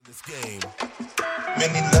this game.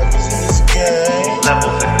 Many levels in this game.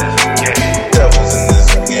 Levels in this game. Devils in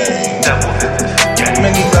this game. Devils in this game.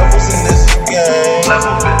 Many levels in this game.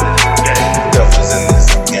 Levels in this game. Devils in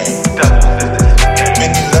this game. Devils in this game.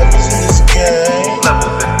 Many levels in this game.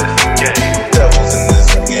 Levels in this game. Devils in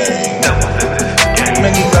this game. Devils in this game.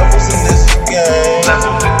 Many levels in this game.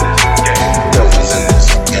 Levels in this game. Devils in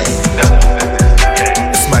this game. Devils in this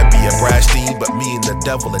game. This might be a brash theme, but me and the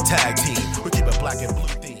devil a tag team. We keep a black and blue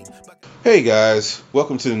theme. Hey guys,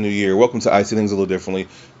 welcome to the new year. Welcome to I See Things a Little Differently.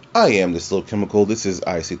 I am this little chemical. This is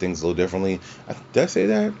I See Things a Little Differently. Did I say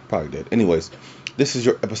that? Probably did. Anyways, this is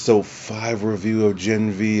your episode 5 review of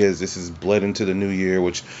Gen V as this is bled into the new year,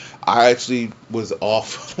 which I actually was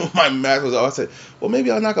off. My math was off. I said, well,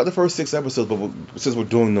 maybe I'll knock out the first 6 episodes, but since we're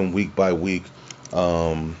doing them week by week,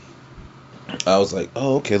 I was like,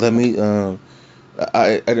 oh, okay, let me,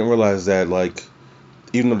 I didn't realize that, like,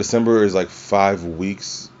 even though December is like 5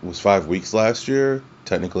 weeks, was 5 weeks last year,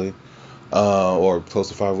 technically, or close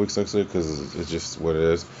to 5 weeks actually, because it's just what it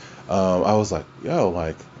is. I was like, yo,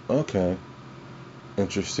 like, okay,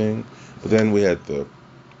 interesting. But then we had the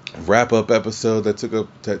wrap-up episode that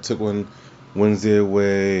took one Wednesday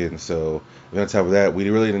away, and so on top of that, we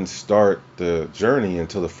really didn't start the journey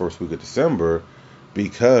until the first week of December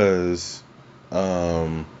because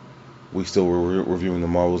we still were reviewing the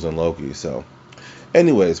Marvels and Loki, so.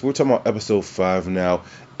 Anyways, we're talking about episode 5 now.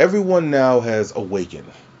 Everyone now has awakened.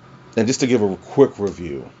 And just to give a quick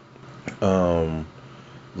review.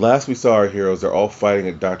 Last we saw our heroes, they're all fighting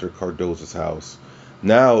at Dr. Cardozo's house.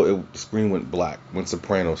 Now the screen went black, went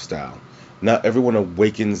Soprano style. Now everyone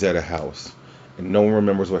awakens at a house. And no one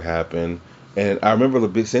remembers what happened. And I remember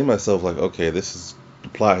saying to myself, like, okay, the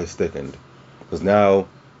plot has thickened. Because now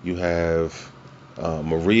you have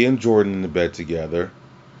Marie and Jordan in the bed together.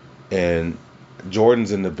 And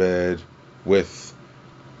Jordan's in the bed with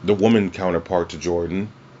the woman counterpart to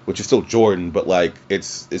Jordan, which is still Jordan, but like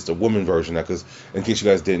it's the woman version now. Because in case you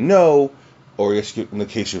guys didn't know, or in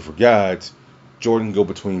case you forgot, Jordan go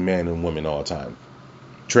between man and woman all the time.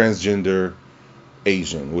 Transgender,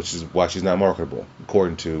 Asian, which is why she's not marketable,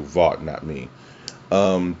 according to Vought, not me.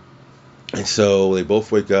 And so they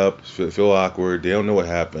both wake up, feel awkward. They don't know what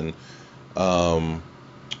happened. I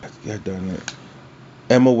think I done it.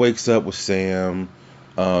 Emma wakes up with Sam,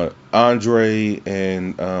 Andre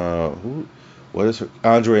and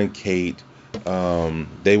Andre and Kate.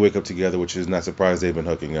 They wake up together, which is not surprised they've been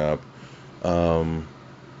hooking up. And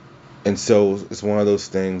so it's one of those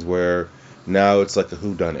things where now it's like a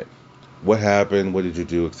whodunit. What happened? What did you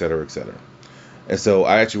do? Etc. Etc. And so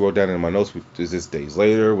I actually wrote down in my notes, is this days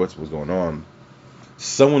later? What's going on?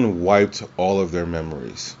 Someone wiped all of their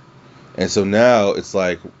memories. And so now it's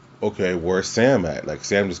like, okay, where's Sam at? Like,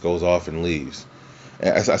 Sam just goes off and leaves.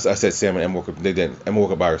 And I said Sam and Emma woke up. They didn't. Emma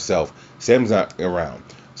woke up by herself. Sam's not around.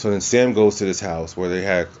 So then Sam goes to this house where they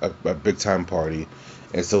had a big time party.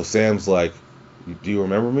 And so Sam's like, do you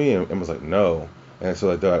remember me? And Emma's like, no. And so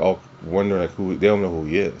like, they're like all wondering like who, they don't know who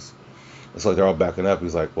he is. And so like, they're all backing up.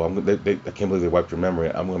 He's like, well, I can't believe they wiped your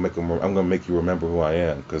memory. I'm gonna make you remember who I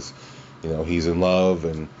am, because he's in love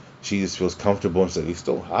and she just feels comfortable and says he's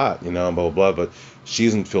still hot, and blah, blah, blah. But she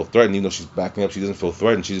doesn't feel threatened, even though she's backing up. She doesn't feel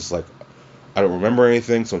threatened. She's just like, I don't remember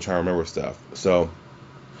anything, so I'm trying to remember stuff. So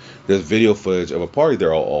there's video footage of a party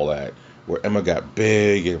they're all at, where Emma got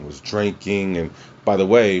big and was drinking. And by the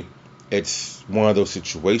way, it's one of those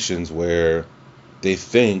situations where they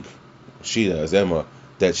think, she does, Emma,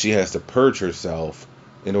 that she has to purge herself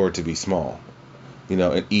in order to be small,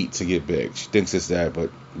 and eat to get big. She thinks it's that,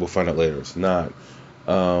 but we'll find out later it's not.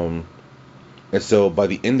 And so by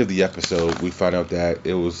the end of the episode, we find out that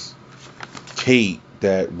it was Kate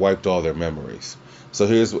that wiped all their memories. So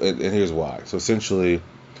here's why. So essentially,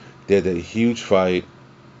 they had a huge fight.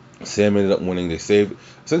 Sam ended up winning.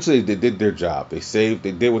 Essentially, they did their job. Not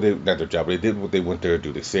their job, but they did what they went there to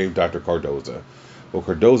do. They saved Dr. Cardozo. Well,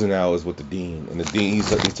 Cardozo now is with the dean, and the dean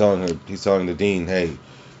he's telling the dean, hey,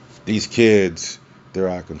 these kids, they're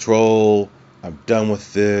out of control. I'm done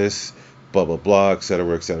with this. Blah, blah, blah,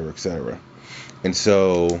 etc., etc., etc. And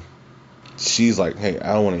so she's like, hey,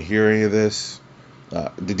 I don't want to hear any of this.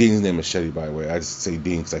 The dean's name is Shetty, by the way. I just say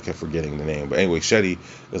Dean because I kept forgetting the name. But anyway, Shetty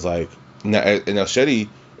is like, now Shetty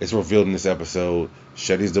is revealed in this episode.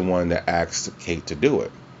 Shetty's the one that asked Kate to do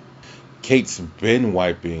it. Kate's been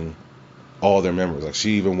wiping all their memories. Like,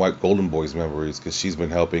 she even wiped Golden Boy's memories because she's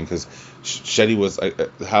been helping. Because Shetty was,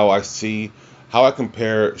 how I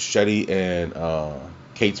compare Shetty and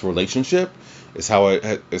Kate's relationship is how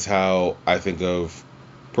I think of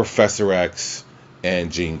Professor X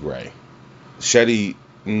and Jean Grey. Shetty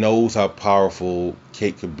knows how powerful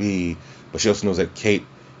Kate could be, but she also knows that Kate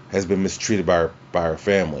has been mistreated by her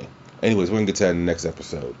family. Anyways, we're gonna get to that in the next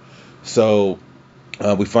episode. So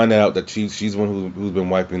we find out that she's the one who's been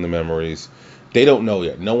wiping the memories. They don't know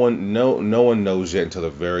yet. No one knows yet until the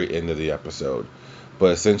very end of the episode.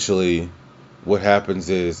 But essentially, what happens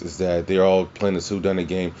is that they're all playing this whodunit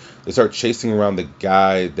game. They start chasing around the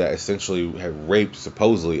guy that essentially had raped,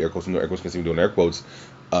 supposedly, air quotes, no air quotes, can see me doing air quotes,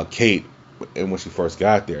 Kate, and when she first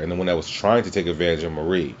got there, and the one that was trying to take advantage of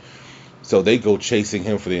Marie. So they go chasing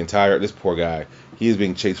him for the entire. This poor guy, he is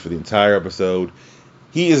being chased for the entire episode.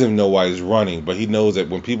 He doesn't even know why he's running, but he knows that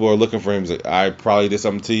when people are looking for him, he's like, I probably did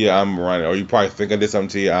something to you, I'm running. Or you probably think I did something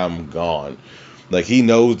to you, I'm gone. Like, he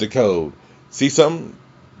knows the code. See something?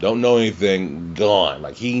 Don't know anything, gone.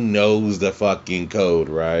 Like, he knows the fucking code,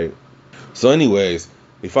 right? So anyways,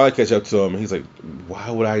 they finally catch up to him, and he's like,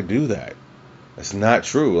 why would I do that? That's not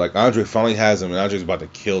true. Like, Andre finally has him, and Andre's about to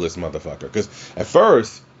kill this motherfucker. Because at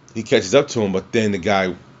first, he catches up to him, but then the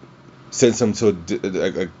guy sends him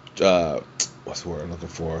to what's the word I'm looking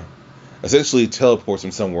for? Essentially teleports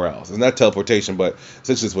him somewhere else. It's not teleportation, but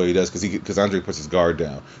essentially that's what he does because Andre puts his guard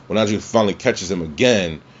down. When Andre finally catches him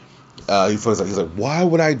again, he feels like he's like, why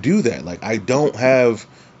would I do that? Like, I don't have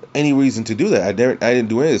any reason to do that. I didn't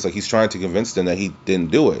do any of this. Like, he's trying to convince them that he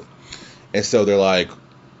didn't do it. And so they're like,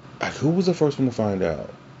 who was the first one to find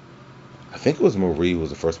out? I think it was Marie who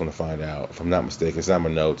was the first one to find out, if I'm not mistaken. It's not in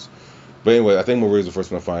my notes. But anyway, I think Marie was the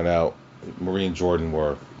first one to find out. Marie and Jordan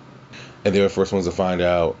were. And they were the first ones to find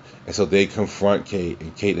out. And so they confront Kate,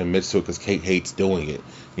 and Kate admits to it because Kate hates doing it.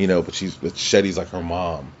 You know, but Shetty's like her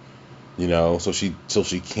mom. You know, so she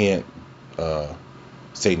can't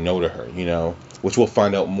say no to her, you know. Which we'll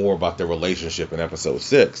find out more about their relationship in episode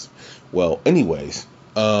 6. Well, anyways,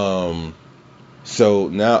 so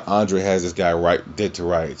now Andre has this guy dead to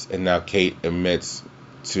rights, and now Kate admits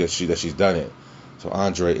that she's done it. So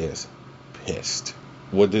Andre is pissed.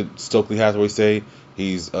 What did Stokely Hathaway say?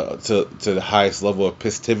 He's to the highest level of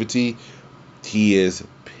pistivity. He is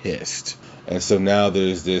pissed, and so now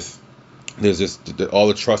there's this all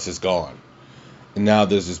the trust is gone, and now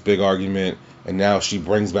there's this big argument, and now she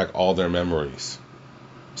brings back all their memories.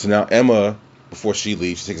 So now Emma, before she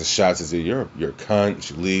leaves, she takes a shot, says, you're a cunt.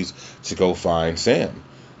 She leaves to go find Sam.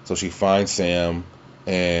 So she finds Sam,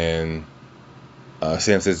 and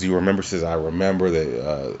Sam says, do you remember? She says, I remember.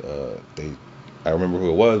 I remember who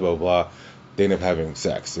it was, blah, blah, blah. They end up having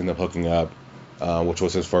sex. They end up hooking up, which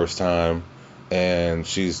was his first time. And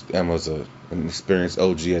Emma's an experienced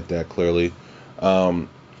OG at that, clearly. And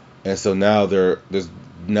so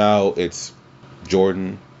now it's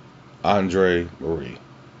Jordan, Andre, Marie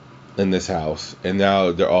in this house. And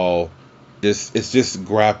now they're all it's just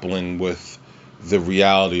grappling with the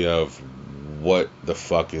reality of what the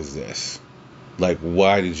fuck is this? Like,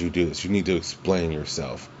 why did you do this? You need to explain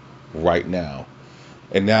yourself right now.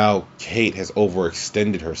 And now Kate has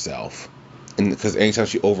overextended herself. And because anytime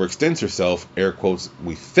she overextends herself, air quotes,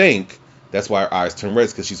 we think, that's why her eyes turn red,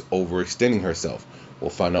 because she's overextending herself. We'll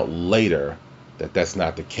find out later that that's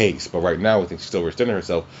not the case. But right now we think she's overextending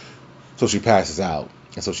herself. So she passes out.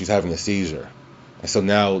 And so she's having a seizure. And so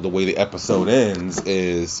now the way the episode ends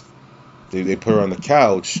is they put her on the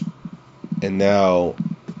couch. And now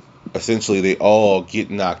essentially they all get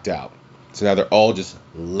knocked out. So now they're all just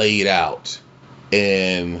laid out.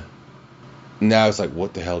 And now it's like,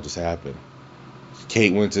 what the hell just happened?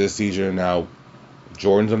 Kate went to the seizure, and now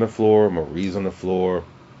Jordan's on the floor, Marie's on the floor,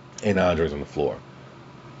 and Andre's on the floor.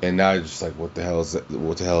 And now it's just like, what the hell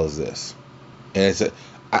is this? And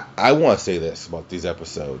I want to say this about these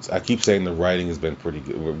episodes. I keep saying the writing has been pretty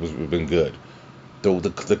good. It's been good.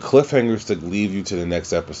 The cliffhangers to leave you to the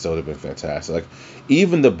next episode have been fantastic. Like,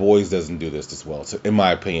 even The Boys doesn't do this as well, in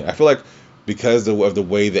my opinion. I feel like because of the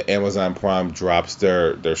way that Amazon Prime drops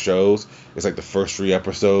their shows, it's like the first 3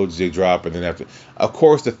 episodes they drop, and then after, of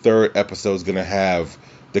course, the 3rd episode is gonna have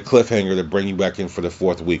the cliffhanger to bring you back in for the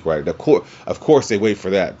 4th week, right? Of course, they wait for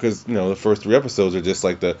that because the first 3 episodes are just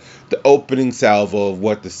like the opening salvo of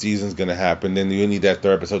what the season's gonna happen. Then you need that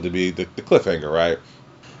 3rd episode to be the cliffhanger, right?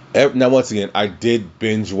 Now, once again, I did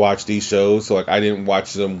binge watch these shows, so like I didn't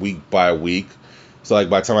watch them week by week. So like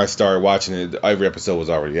by the time I started watching it, every episode was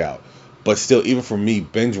already out. But still, even for me,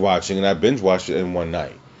 binge watching, and I binge watched it in one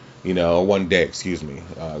night, one day, excuse me.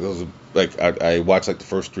 It was like I watched like the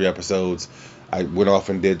first 3 episodes. I went off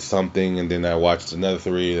and did something, and then I watched another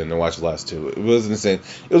 3, and then I watched the last 2. It was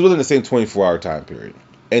within the same 24-hour time period.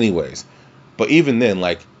 Anyways, but even then,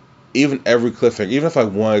 like, even every cliffhanger, even if I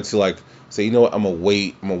wanted to like say, you know what, I'm gonna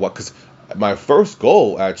wait, because my first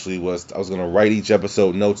goal actually was I was gonna write each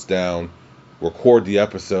episode notes down, record the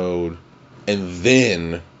episode, and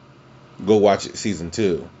then go watch season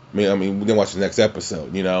 2. I mean, we didn't watch the next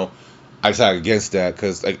episode. I decided against that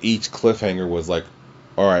because like each cliffhanger was like,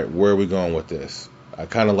 all right, where are we going with this? I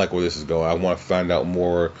kind of like where this is going. I want to find out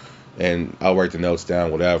more, and I'll write the notes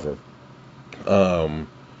down, whatever.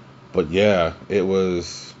 But yeah, it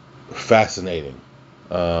was fascinating.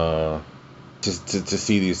 Just to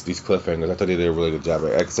see these cliffhangers. I thought they did a really good job.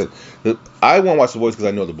 Like I said, I want to watch The Boys because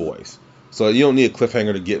I know The Boys. So you don't need a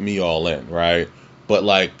cliffhanger to get me all in, right? But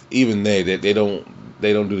like even they don't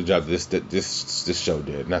do the job that this show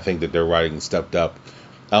did, and I think that their writing stepped up.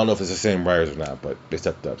 I don't know if it's the same writers or not, but they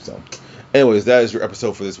stepped up. So, anyways, that is your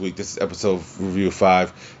episode for this week. This is episode review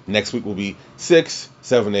 5. Next week will be 6,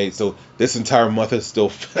 7, 8. So this entire month is still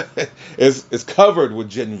is covered with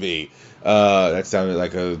Gen V. That sounded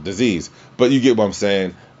like a disease, but you get what I'm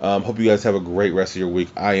saying. Hope you guys have a great rest of your week.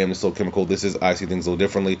 I am the Slow Chemical. This is I See Things a Little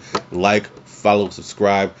Differently. Like, follow,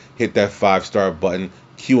 subscribe, hit that 5-star button.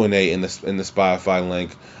 Q&A in the Spotify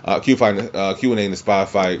link. Q&A in the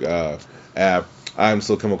Spotify app. I'm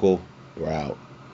Slow Chemical. We're out.